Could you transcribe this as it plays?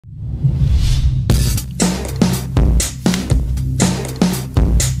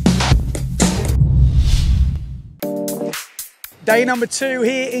Day number 2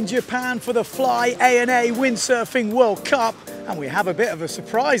 here in Japan for the Fly A&A Windsurfing World Cup. And we have a bit of a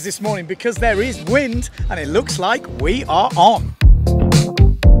surprise this morning because there is wind and it looks like we are on.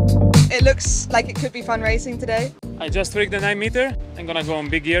 It looks like it could be fun racing today. I just rigged the 9-meter. I'm gonna go on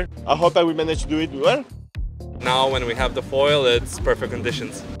big gear. I hope that we manage to do it well. Now when we have the foil, it's perfect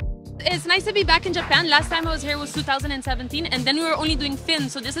conditions. It's nice to be back in Japan. Last time I was here was 2017 and then we were only doing fin.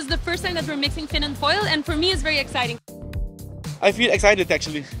 So this is the first time that we're mixing fin and foil, and for me it's very exciting. I feel excited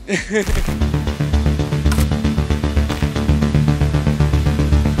actually.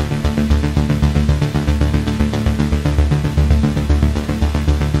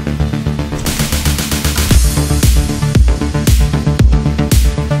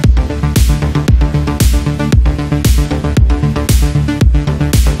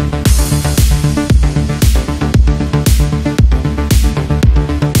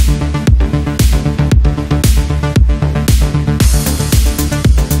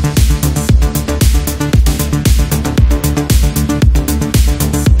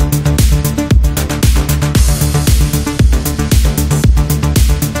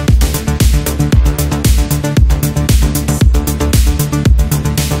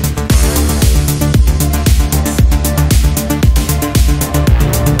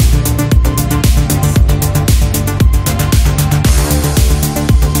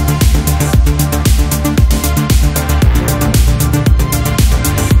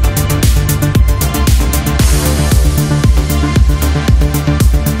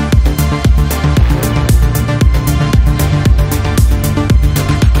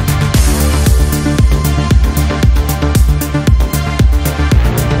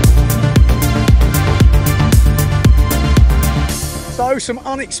 Some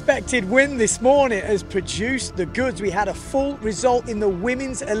unexpected wind this morning has produced the goods. We had a full result in the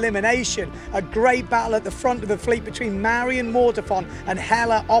women's elimination. A great battle at the front of the fleet between Marion Mortefon and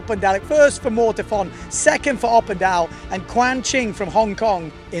Helle Oppedal. First for Mortefon, second for Oppedal, and Quan Ching from Hong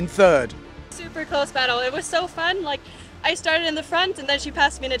Kong in third. Super close battle. It was so fun. Like, I started in the front and then she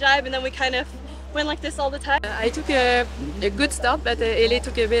passed me in a gybe and then we kind of went like this all the time. I took a good start, but Helle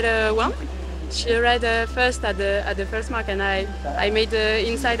took a better one. She rode first at the first mark, and I made the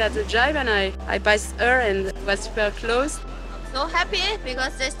inside at the gybe, and I passed her and was super close. So happy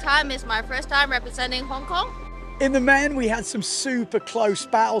because this time is my first time representing Hong Kong. In the men, we had some super close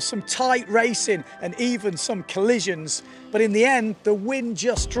battles, some tight racing and even some collisions. But in the end, the wind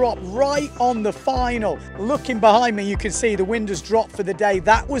just dropped right on the final. Looking behind me, you can see the wind has dropped for the day.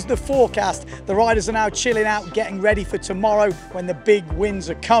 That was the forecast. The riders are now chilling out, getting ready for tomorrow when the big winds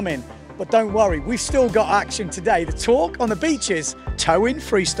are coming. But don't worry, we've still got action today. The talk on the beaches, tow-in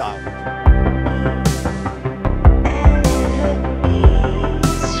freestyle.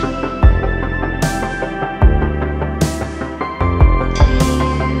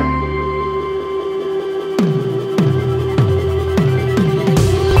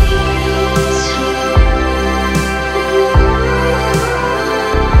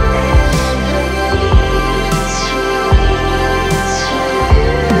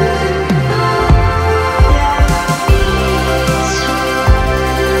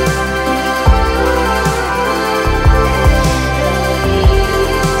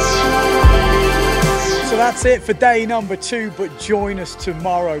 That's it for day number 2, but join us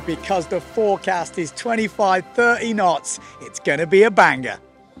tomorrow because the forecast is 25-30 knots. It's going to be a banger.